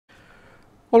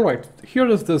All right, here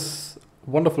is this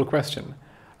wonderful question.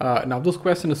 Now this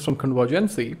question is from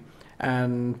Convergency,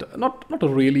 and not a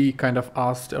really kind of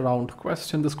asked around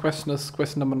question. This question is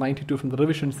question number 92 from the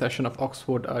revision session of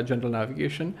Oxford General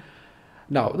Navigation.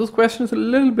 Now this question is a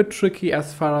little bit tricky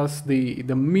as far as the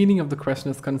meaning of the question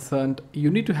is concerned. You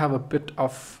need to have a bit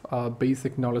of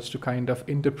basic knowledge to kind of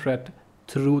interpret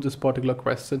through this particular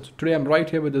question. So today I'm right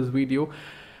here with this video.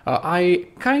 I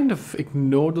kind of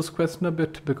ignore this question a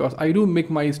bit because I do make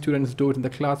my students do it in the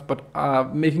class, but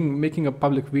making a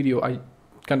public video, I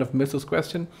kind of miss this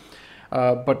question.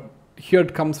 But here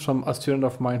it comes from a student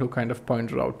of mine who kind of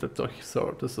pointed out that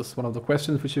so this is one of the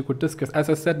questions which you could discuss. As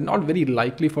I said, not very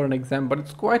likely for an exam, but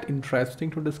it's quite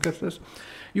interesting to discuss this.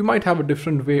 You might have a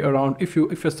different way around. If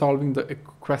you're solving the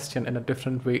question in a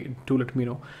different way, do let me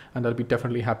know, and I'll be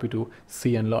definitely happy to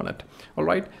see and learn it. All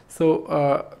right,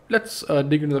 so let's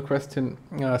dig into the question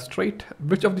straight.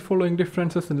 Which of the following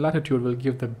differences in latitude will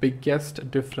give the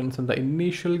biggest difference in the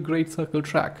initial great circle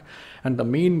track and the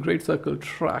main great circle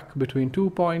track between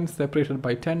 2 points separated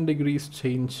by 10 degrees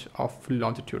change of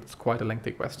longitude? It's quite a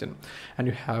lengthy question, and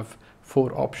you have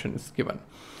 4 options given.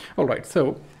 All right,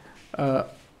 so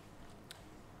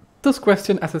this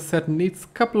question, as I said, needs a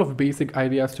couple of basic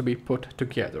ideas to be put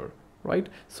together, right?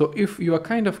 So if you are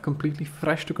kind of completely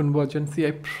fresh to Convergency,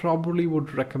 I probably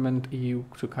would recommend you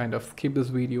to kind of skip this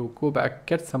video, go back,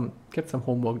 get some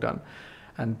homework done,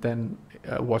 and then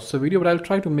watch the video. But I'll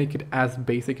try to make it as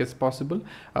basic as possible,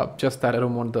 just that I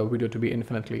don't want the video to be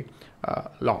infinitely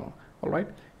long. All right,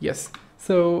 yes.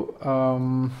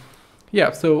 So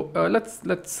yeah, so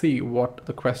let's see what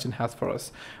the question has for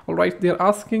us. All right, they're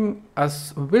asking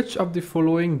us which of the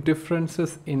following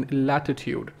differences in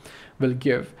latitude will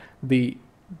give the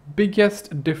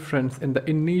biggest difference in the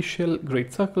initial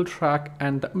great circle track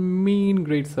and the mean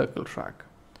great circle track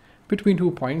between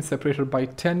 2 points separated by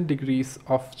 10 degrees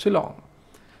of Geelong.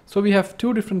 So we have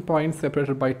 2 different points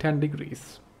separated by 10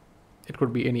 degrees. It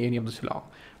could be any of the Geelong,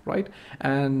 right?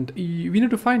 And we need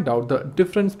to find out the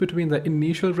difference between the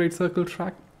initial great circle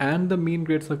track and the mean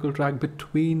great circle track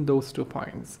between those 2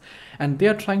 points. And they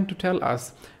are trying to tell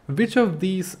us which of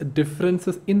these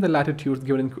differences in the latitudes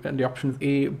given in the options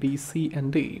A, B, C,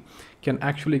 and D can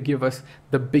actually give us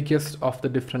the biggest of the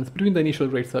difference between the initial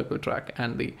great circle track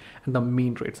and the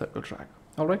mean great circle track.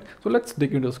 All right, so let's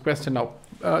dig into this question now.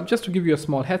 Just to give you a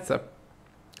small heads up,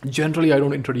 generally, I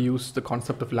don't introduce the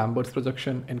concept of Lambert's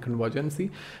projection in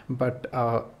Convergency, but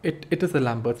it is a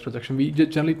Lambert's projection. I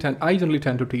generally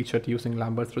tend to teach it using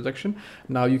Lambert's projection.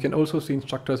 Now, you can also see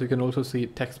instructors, you can also see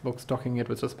textbooks talking it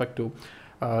with respect to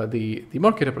the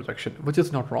Mercator projection, which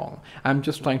is not wrong. I'm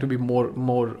just trying to be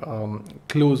more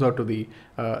closer to the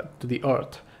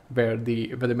Earth, where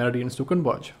the meridians do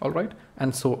converge. All right,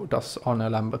 and so does on a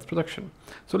Lambert's projection.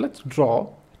 So let's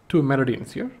draw 2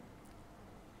 meridians here.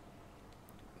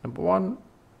 Number 1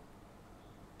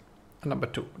 and number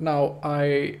 2. Now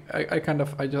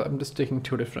I'm just taking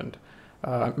 2 different.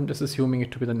 I'm just assuming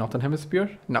it to be the northern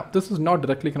hemisphere. Now this is not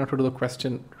directly connected to the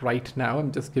question right now.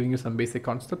 I'm just giving you some basic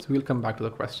concepts. We'll come back to the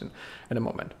question in a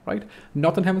moment, right?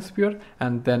 Northern hemisphere,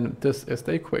 and then this is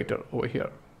the equator over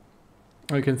here.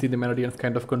 You can see the meridians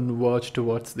kind of converge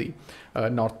towards the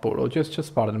North Pole. Or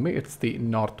just pardon me, it's the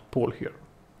North Pole here.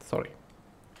 Sorry.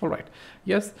 All right,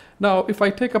 yes. Now, if I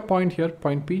take a point here,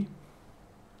 point P,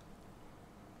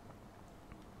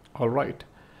 all right,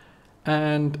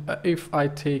 and if I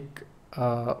take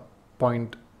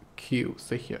point Q,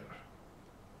 say here,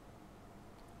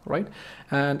 right,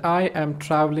 and I am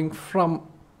traveling from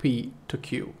P to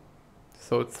Q,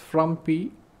 so it's from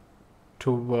P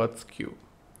towards Q,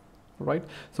 right?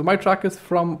 So my track is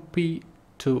from P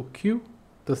to Q.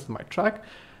 This is my track,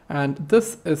 and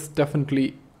this is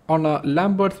definitely on a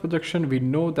Lambert's projection. We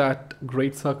know that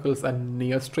great circles are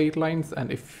near straight lines, and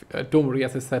if don't worry,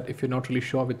 as I said, if you're not really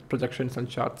sure with projections and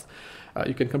charts,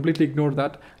 you can completely ignore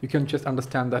that. You can just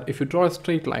understand that if you draw a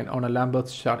straight line on a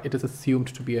Lambert's chart, it is assumed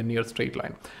to be a near straight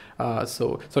line.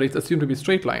 Sorry, it's assumed to be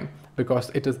straight line because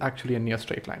it is actually a near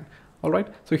straight line. All right,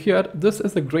 so here, this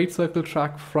is the great circle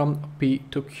track from P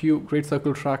to Q. Great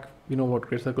circle track, you know what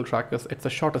great circle track is. It's the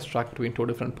shortest track between 2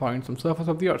 different points on the surface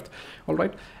of the Earth. All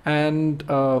right, and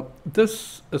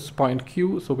this is point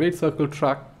Q. So great circle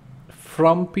track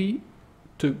from P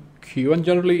to Q. And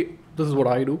generally, this is what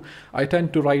I do. I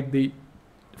tend to write the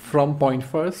from point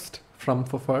first, from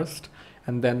for first,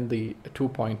 and then the 2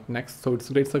 point next. So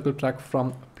it's great circle track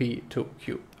from P to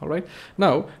Q. All right,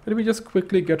 now let me just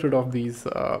quickly get rid of these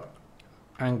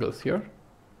angles here.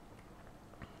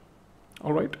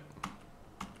 All right,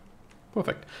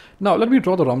 perfect. Now let me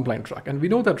draw the RHUMB line track, and we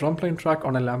know that RHUMB line track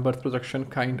on a Lambert's projection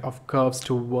kind of curves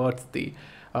towards the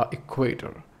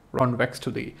equator, convex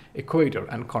to the equator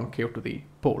and concave to the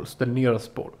poles, the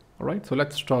nearest pole. All right, so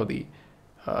let's draw the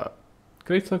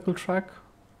great circle track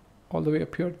all the way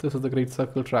up here. This is the great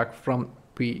circle track from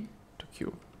P to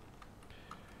Q.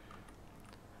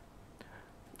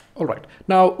 All right,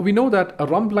 now we know that a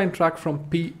rhumb line track from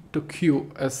P to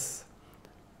Q is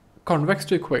convex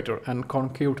to equator and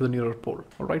concave to the nearer pole.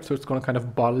 All right, so it's going to kind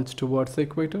of bulge towards the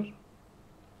equator.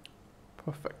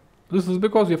 Perfect. This is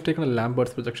because we have taken a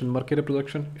Lambert's projection. Mercator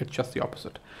projection, it's just the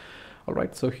opposite. All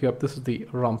right, so here, this is the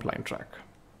rhumb line track,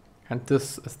 and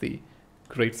this is the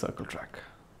great circle track.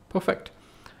 Perfect.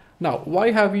 Now,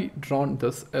 why have we drawn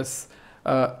this as,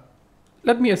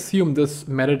 let me assume this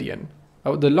meridian,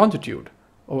 the longitude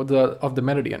of the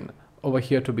meridian over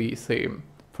here to be, say,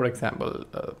 for example,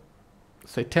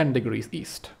 say 10 degrees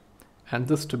east, and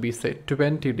this to be, say,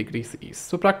 20 degrees east.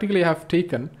 So practically I have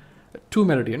taken two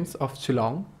meridians of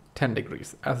Geelong 10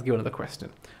 degrees as given in the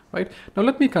question, right? Now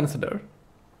let me consider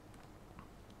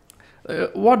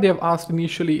what they have asked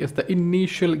initially is the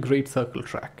initial great circle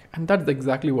track, and that's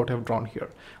exactly what I've drawn here.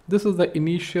 This is the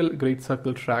initial great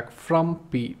circle track from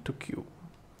P to Q.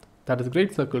 That is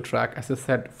great circle track, as I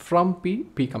said, from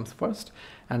P comes first,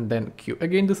 and then Q.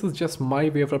 Again, this is just my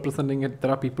way of representing it.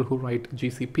 There are people who write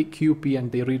GCP, QP,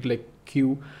 and they read like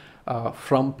Q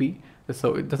from P.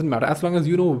 So it doesn't matter. As long as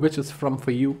you know which is from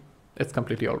for you, it's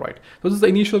completely all right. So this is the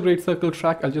initial great circle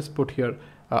track. I'll just put here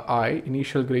I,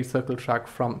 initial great circle track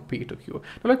from P to Q.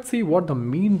 Now let's see what the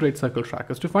mean great circle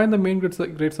track is. To find the mean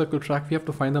great circle track, we have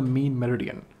to find the mean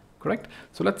meridian. Correct?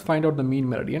 So let's find out the mean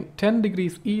meridian. 10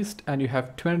 degrees east and you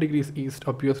have 20 degrees east.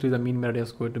 Obviously the mean meridian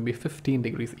is going to be 15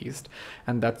 degrees east,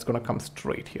 and that's going to come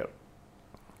straight here.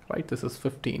 Right? This is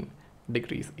 15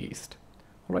 degrees east.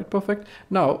 All right, perfect.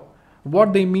 Now,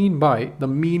 what they mean by the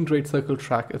mean great circle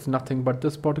track is nothing but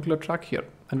this particular track here.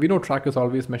 And we know track is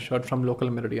always measured from local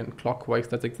meridian clockwise.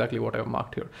 That's exactly what I've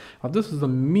marked here. Now this is the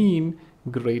mean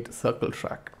great circle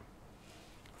track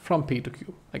from P to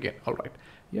Q. Again, all right.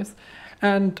 Yes.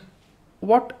 And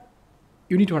what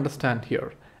you need to understand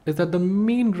here is that the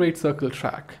mean great circle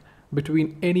track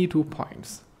between any 2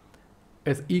 points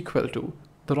is equal to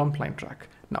the rhumb line track.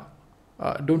 Now,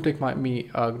 don't take me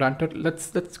granted.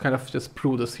 Let's kind of just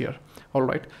prove this here. All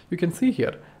right, you can see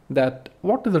here that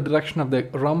what is the direction of the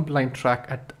rhumb line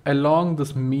track along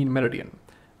this mean meridian.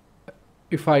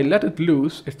 If I let it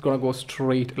loose, it's going to go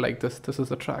straight like this. This is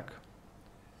the track.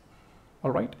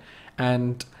 All right,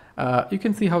 and you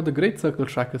can see how the great circle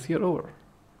track is here over.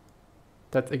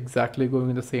 That's exactly going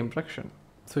in the same direction.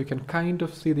 So you can kind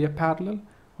of see they are parallel.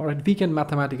 All right, we can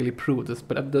mathematically prove this,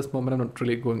 but at this moment I'm not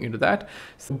really going into that.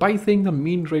 So by saying the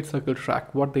mean great circle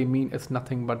track, what they mean is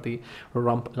nothing but the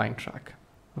rhumb line track.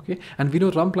 Okay, and we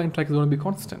know rhumb line track is going to be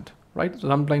constant, right?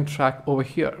 Rhumb line track over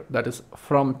here, that is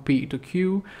from P to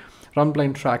Q, rhumb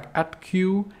line track at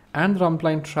Q, and rhumb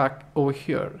line track over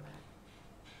here.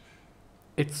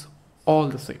 It's all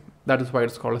the same. That is why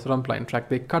it's called as rhumb line track.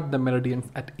 They cut the meridians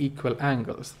at equal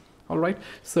angles. All right,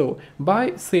 so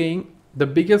by saying the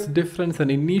biggest difference in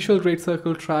initial great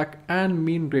circle track and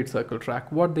mean great circle track,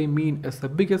 what they mean is the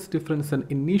biggest difference in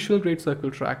initial great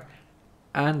circle track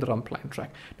and the rhumb line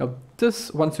track. Now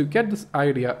this, once you get this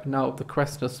idea, now the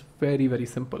question is very, very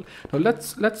simple. Now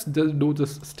let's do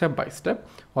this step by step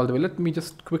all the way. Let me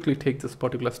just quickly take this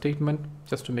particular statement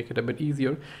just to make it a bit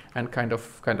easier and kind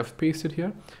of paste it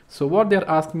here. So what they're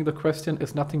asking the question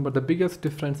is nothing but the biggest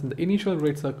difference in the initial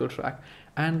great circle track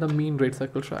and the mean great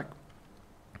circle track.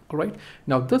 All right,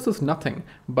 now this is nothing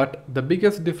but the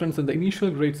biggest difference in the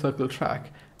initial great circle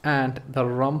track and the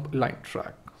rhumb line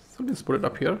track. So let's put it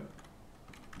up here.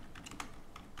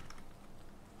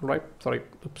 Right, sorry,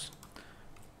 oops.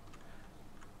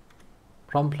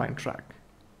 Rhumb line track,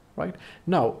 right?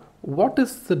 Now, what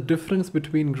is the difference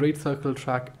between great circle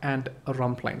track and a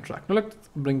rhumb line track? Now let's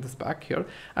bring this back here.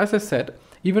 As I said,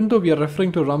 even though we are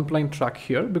referring to rhumb line track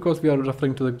here, because we are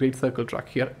referring to the great circle track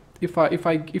here, if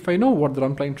I know what the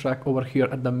rhumb line track over here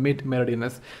at the mid meridian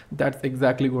is, that's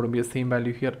exactly going to be the same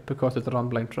value here because it's a rhumb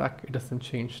line track. It doesn't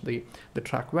change the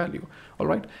track value. All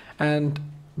right, and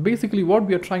basically what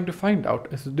we are trying to find out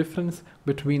is the difference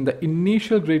between the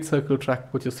initial great circle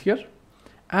track, which is here,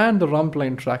 and the rhumb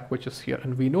line track, which is here.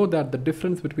 And we know that the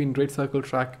difference between great circle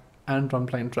track and rhumb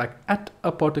line track at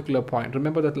a particular point,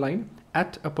 remember that line,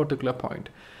 at a particular point,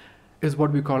 is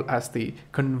what we call as the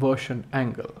conversion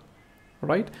angle,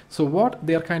 right? So what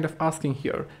they are kind of asking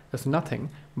here is nothing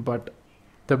but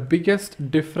the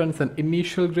biggest difference in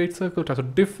initial great circle track. So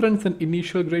difference in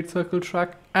initial great circle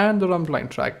track and the rhumb line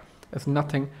track is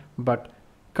nothing but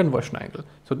conversion angle.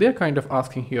 So they're kind of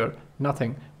asking here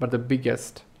nothing but the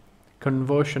biggest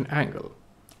conversion angle.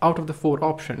 out of the 4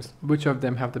 options, which of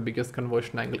them have the biggest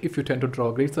conversion angle if you tend to draw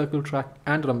a great circle track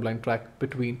and RHUMB line track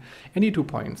between any 2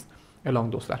 points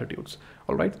along those latitudes.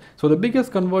 All right, so the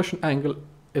biggest conversion angle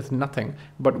is nothing,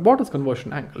 but what is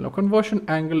conversion angle? Now, conversion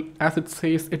angle, as it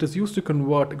says, it is used to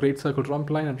convert a great circle RHUMB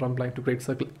line and RHUMB line to great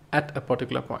circle at a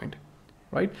particular point,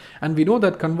 right? And we know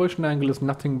that conversion angle is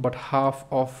nothing but half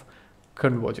of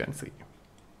convergency.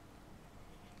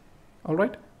 All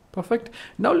right, perfect.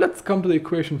 Now let's come to the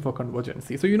equation for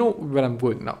convergency. So you know where I'm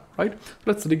going now, right?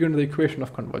 Let's dig into the equation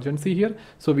of convergency here.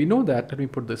 So we know that, let me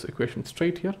put this equation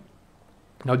straight here.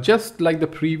 Now, just like the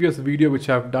previous video which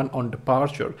I've done on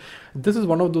departure, this is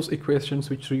one of those equations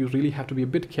which you really have to be a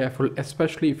bit careful,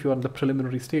 especially if you're in the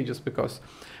preliminary stages, because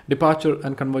departure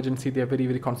and convergency, they are very,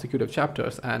 very consecutive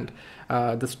chapters, and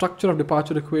the structure of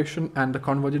departure equation and the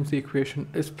convergency equation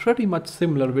is pretty much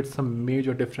similar with some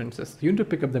major differences. You need to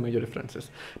pick up the major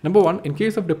differences. Number one, in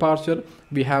case of departure,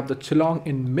 we have the Chilong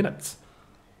in minutes,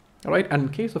 all right? And in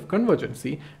case of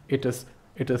convergency, it is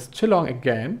Chilong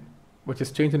again, which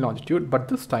is change in longitude, but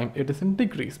this time it is in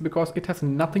degrees because it has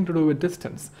nothing to do with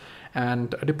distance,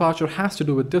 and departure has to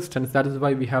do with distance. That is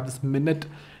why we have this minute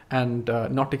and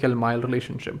nautical mile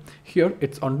relationship. Here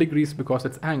it's on degrees because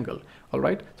it's angle. All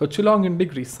right, so Chilong in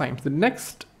degrees signs. The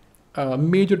next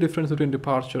major difference between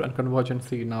departure and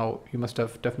convergency, now you must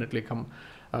have definitely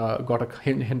got a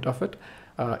hint of it.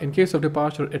 In case of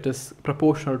departure, it is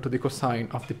proportional to the cosine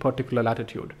of the particular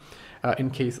latitude.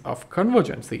 In case of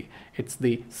convergency, it's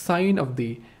the sine of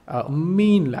the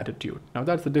mean latitude. Now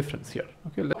that's the difference here.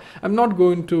 Okay, I'm not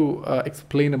going to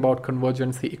explain about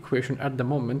convergency equation at the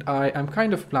moment. I am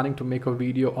kind of planning to make a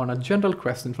video on a general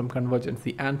question from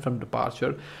convergency and from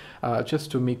departure,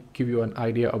 just to give you an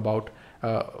idea about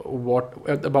the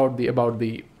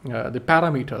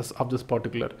parameters of this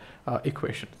particular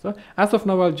equation. So as of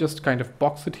now, I'll just kind of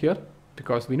box it here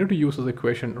because we need to use this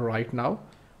equation right now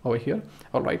over here.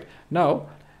 All right, now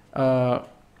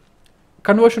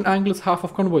conversion angle is half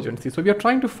of convergency, so we are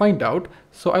trying to find out.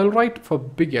 So I'll write for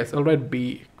biggest, I'll write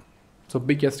B. So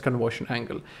biggest conversion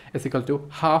angle is equal to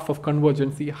half of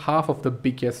convergency, half of the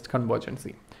biggest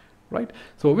convergency, right?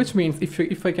 So which means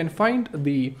if I can find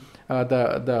the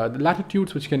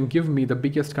latitudes which can give me the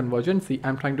biggest convergency,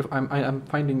 I'm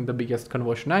finding the biggest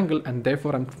conversion angle, and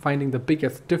therefore I'm finding the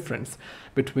biggest difference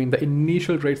between the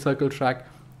initial great circle track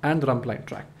and the RHUMB line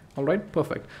track. All right,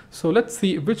 perfect. So let's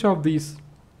see which of these,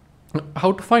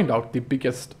 how to find out the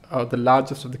biggest, the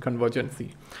largest of the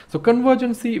convergency. So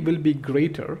convergency will be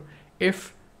greater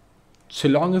if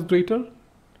Chilong is greater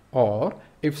or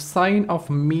if sine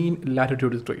of mean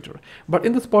latitude is greater. But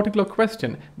in this particular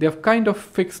question, they have kind of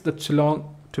fixed the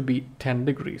Chilong to be 10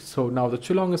 degrees. So now the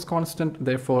Chilong is constant,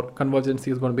 therefore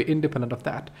convergency is going to be independent of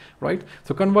that, right?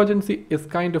 So convergency is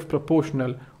kind of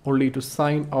proportional only to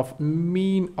sine of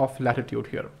mean of latitude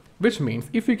here, which means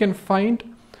if you can find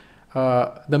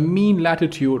the mean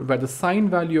latitude where the sine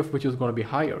value of which is going to be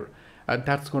higher,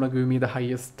 that's going to give me the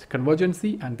highest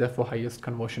convergency and therefore highest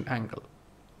conversion angle.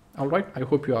 All right, I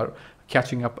hope you are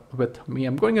catching up with me.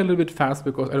 I'm going a little bit fast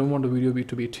because I don't want the video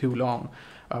to be too long,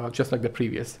 just like the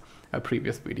previous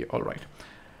video. All right,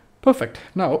 perfect.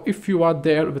 Now if you are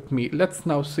there with me, let's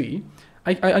now see.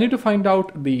 I need to find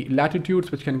out the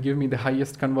latitudes which can give me the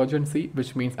highest convergency,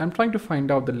 which means I'm trying to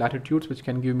find out the latitudes which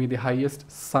can give me the highest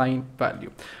sine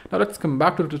value. Now let's come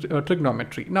back to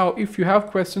trigonometry. Now if you have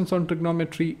questions on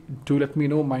trigonometry, do let me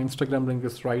know. My Instagram link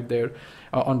is right there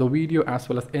on the video as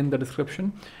well as in the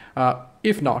description.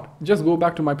 If not, just go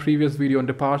back to my previous video on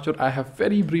departure. I have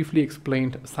very briefly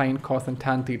explained sine, cos and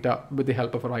tan theta with the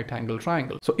help of a right angle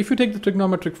triangle. So if you take the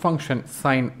trigonometric function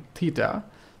sine theta,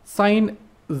 sine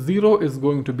 0 is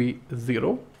going to be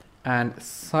 0 and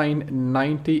sine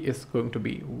 90 is going to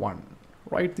be 1,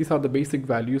 right? These are the basic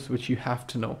values which you have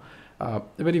to know.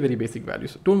 Very, very basic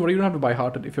values. Don't worry, you don't have to by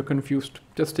heart it. If you're confused,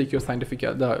 just take your scientific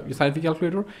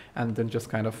calculator and then just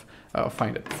kind of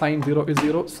find it. Sine 0 is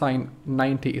 0, sine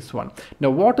 90 is 1. Now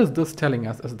what is this telling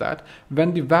us is that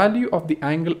when the value of the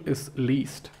angle is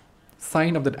least,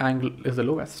 sine of that angle is the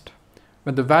lowest.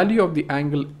 When the value of the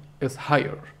angle is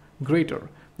higher, greater,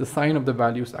 the sine of the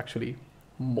value is actually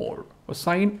more. Or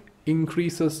sine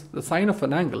increases, the sine of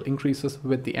an angle increases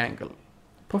with the angle.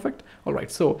 Perfect. All right.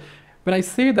 So when I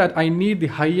say that I need the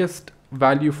highest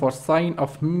value for sine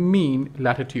of mean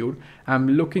latitude, I'm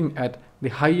looking at the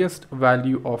highest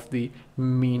value of the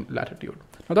mean latitude.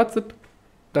 Now that's it.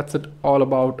 That's it all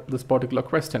about this particular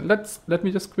question. Let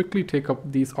me just quickly take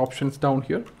up these options down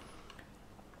here,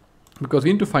 because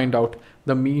we need to find out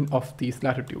the mean of these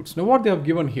latitudes. Now what they have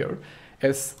given here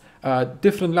is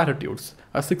different latitudes,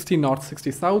 60 north,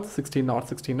 60 south, 60 north,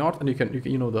 60 north, and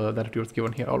you know the latitudes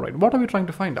given here. All right, what are we trying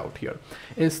to find out here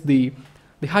is the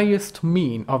highest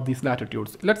mean of these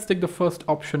latitudes. Let's take the first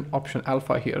option, option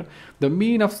alpha here. The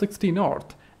mean of 60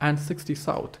 north and 60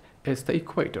 south is the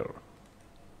equator.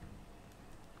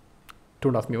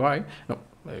 Don't ask me why. No,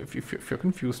 if you're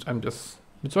confused, I'm just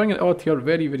drawing an earth here,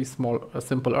 very, very small,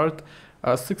 simple earth.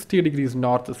 60 degrees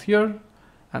north is here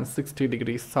and 60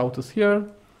 degrees south is here.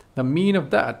 The mean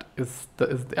of that is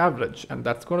the average, and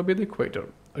that's going to be the equator.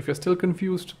 If you're still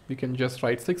confused, you can just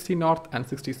write 60 north and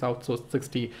 60 south, so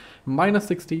 60 minus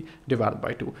 60 divided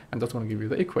by 2, and that's going to give you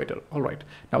the equator. All right,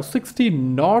 now 60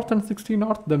 north and 60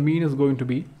 north, the mean is going to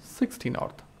be 60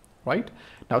 north, right?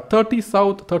 Now 30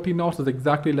 south, 30 north is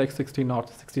exactly like 60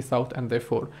 north, 60 south, and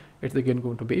therefore it's again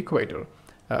going to be equator,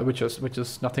 which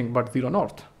is nothing but 0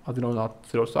 north, or 0 north,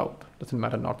 0 south. Doesn't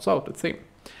matter north, south, it's same.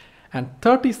 And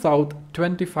 30 south,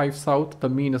 25 south, the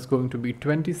mean is going to be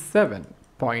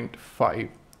 27.5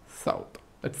 south.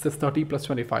 It's just 30 plus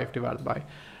 25 divided by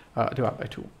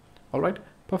 2. All right,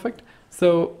 perfect.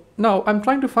 So now I'm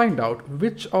trying to find out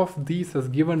which of these has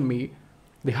given me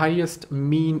the highest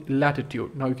mean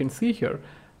latitude. Now you can see here,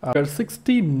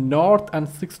 60 north and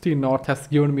 60 north has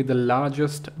given me the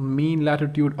largest mean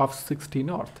latitude of 60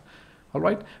 north. All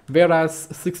right, whereas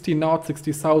 60 north,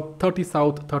 60 south, 30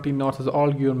 south, 30 north has all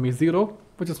given me 0,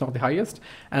 which is not the highest,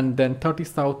 and then 30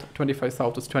 south, 25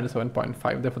 south is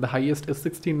 27.5. Therefore the highest is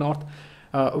 60 north,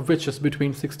 which is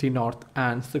between 60 north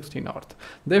and 60 north.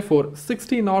 Therefore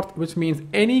 60 north, which means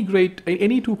any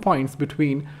 2 points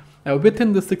between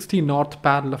within the 60 north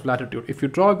parallel of latitude. If you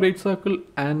draw a great circle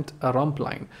and a RHUMB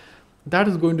line, that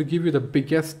is going to give you the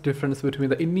biggest difference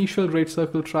between the initial great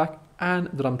circle track and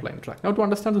the RHUMB line track. Now to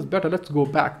understand this better, let's go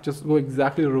back, just go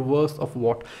exactly the reverse of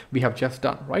what we have just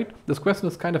done, right? This question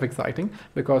is kind of exciting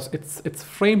because it's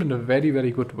framed in a very, very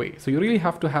good way. So you really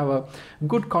have to have a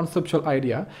good conceptual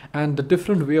idea and a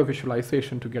different way of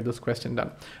visualization to get this question done.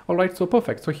 All right, so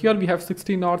perfect. So here we have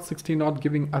 60 north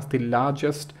giving us the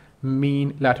largest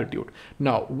mean latitude.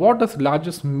 Now, what does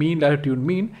largest mean latitude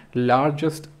mean?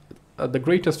 Largest, the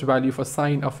greatest value for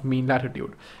sine of mean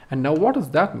latitude. And now what does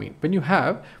that mean? When you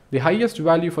have the highest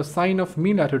value for sine of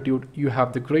mean latitude, you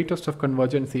have the greatest of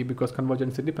convergency, because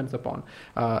convergency depends upon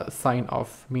sine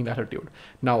of mean latitude.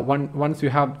 Now once you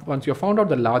have found out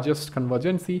the largest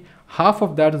convergency, half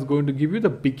of that is going to give you the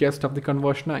biggest of the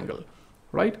conversion angle,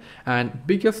 right? And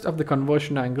biggest of the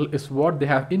conversion angle is what they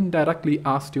have indirectly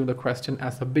asked you in the question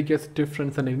as the biggest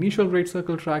difference in the initial great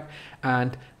circle track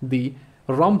and the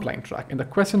RHUMB line track. In the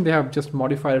question, they have just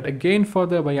modified it again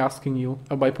further by asking you,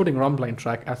 by putting RHUMB line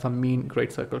track as a mean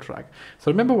great circle track.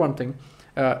 So remember one thing,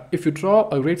 if you draw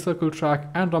a great circle track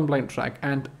and RHUMB line track,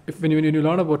 and when you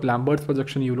learn about Lambert's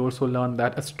projection, you'll also learn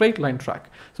that a straight line track.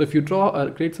 So if you draw a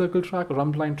great circle track,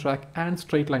 RHUMB line track, and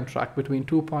straight line track between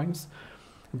 2 points,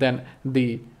 then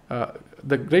the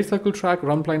great circle track,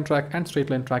 RHUMB line track, and straight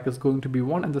line track is going to be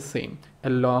one and the same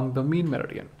along the mean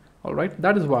meridian. All right,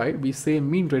 that is why we say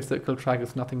mean great circle track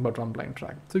is nothing but RHUMB line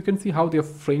track. So you can see how they have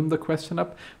framed the question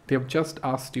up. They have just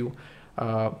asked you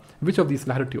which of these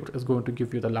latitude is going to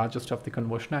give you the largest of the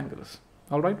conversion angles.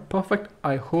 All right, perfect.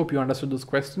 I hope you understood this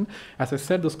question. As I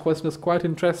said, this question is quite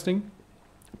interesting.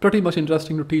 Pretty much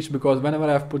interesting to teach, because whenever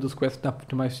I've put this question up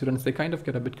to my students, they kind of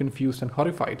get a bit confused and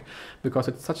horrified because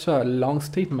it's such a long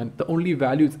statement. The only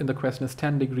values in the question is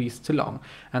 10 degrees too long,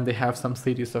 and they have some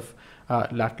series of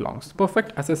lat longs.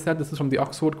 Perfect. As I said, this is from the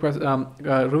Oxford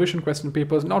revision question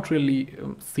papers, not really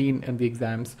seen in the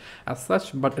exams as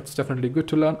such, but it's definitely good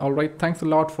to learn. All right, thanks a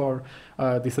lot for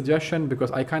the suggestion,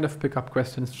 because I kind of pick up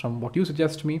questions from what you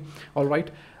suggest me. All right,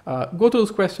 go through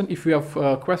this question. If you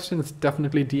have questions,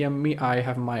 definitely DM me. I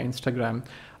have my Instagram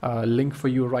link for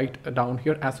you right down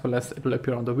here, as well as it will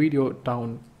appear on the video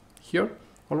down here.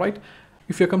 All right,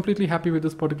 if you're completely happy with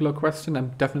this particular question, I'm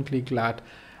definitely glad.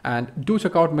 And do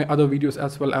check out my other videos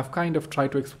as well. I've kind of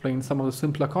tried to explain some of the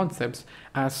simpler concepts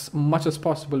as much as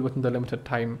possible within the limited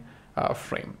time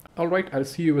frame. All right, I'll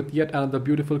see you with yet another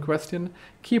beautiful question.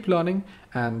 Keep learning,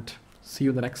 and see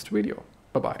you in the next video.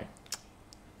 Bye-bye.